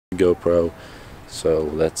GoPro. So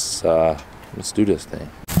let's do this thing.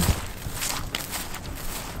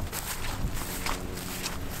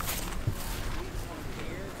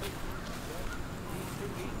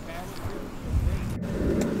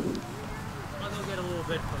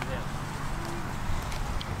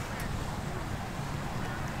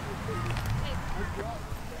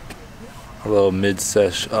 A little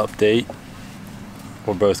mid-sesh update.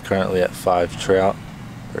 We're both currently at 5 trout.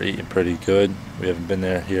 We're eating pretty good. We haven't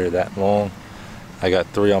been here that long. I got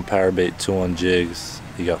 3 on power bait, 2 on jigs.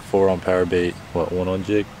 You got 4 on power bait, 1 on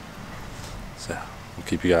jig. So we'll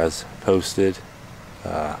keep you guys posted.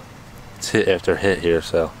 It's hit after hit here,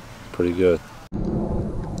 so pretty good.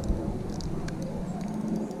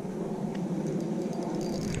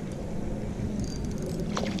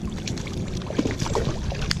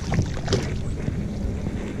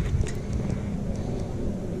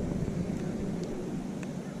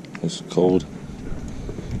 It's cold.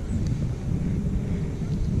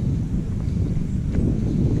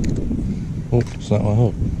 Oh, it's not my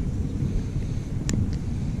hook.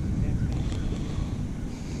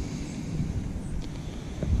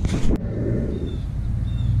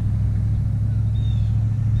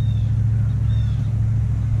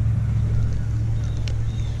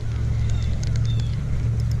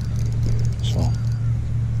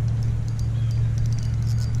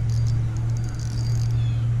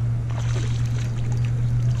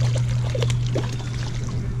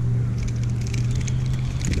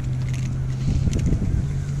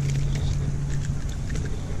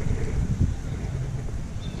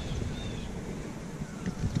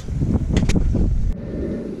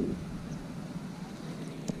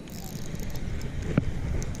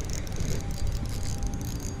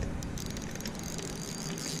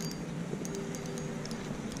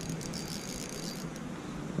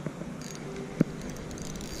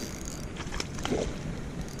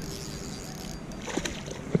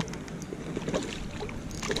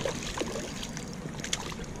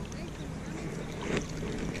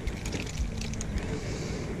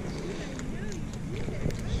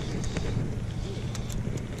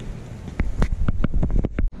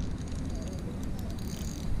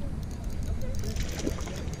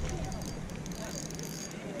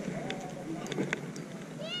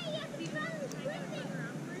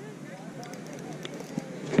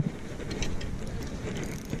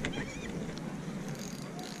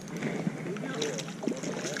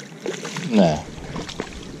 Nah.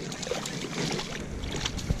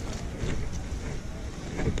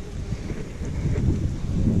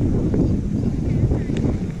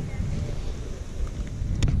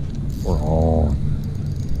 We're on.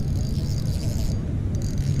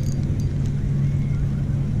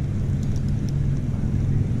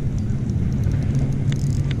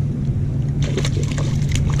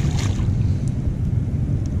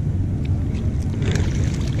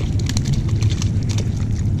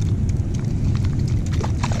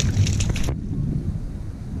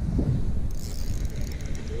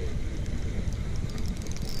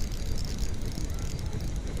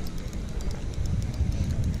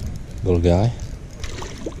 Little guy.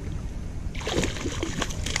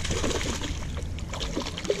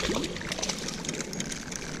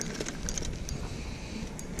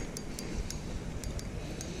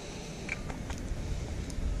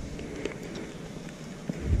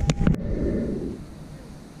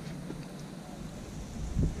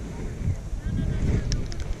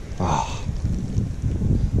 Ah.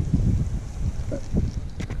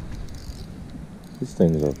 These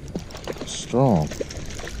things are strong.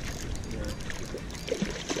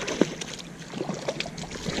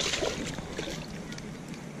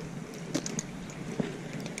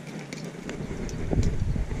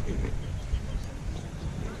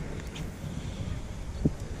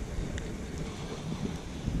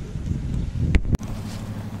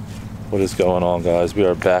 What is going on, guys? We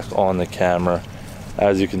are back on the camera.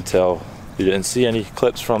 As you can tell, we didn't see any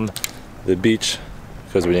clips from the beach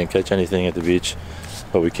because we didn't catch anything at the beach,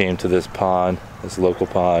 but we came to this pond, this local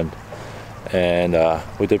pond, and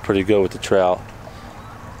we did pretty good with the trout.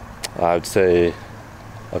 I would say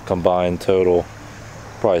a combined total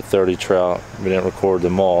probably 30 trout. We didn't record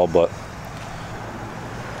them all, but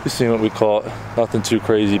we've seen what we caught. Nothing too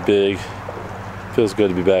crazy big. Feels good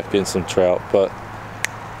to be back getting some trout, but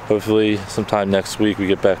hopefully sometime next week we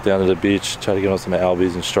get back down to the beach, try to get on some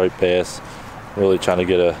albies and striped bass. Really trying to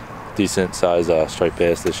get a decent size striped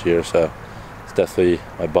bass this year, so it's definitely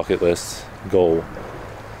my bucket list goal.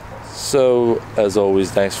 So as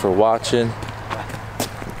always, thanks for watching.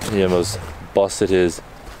 He almost busted his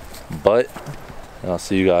butt, and I'll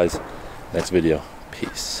see you guys next video.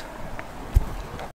 Peace.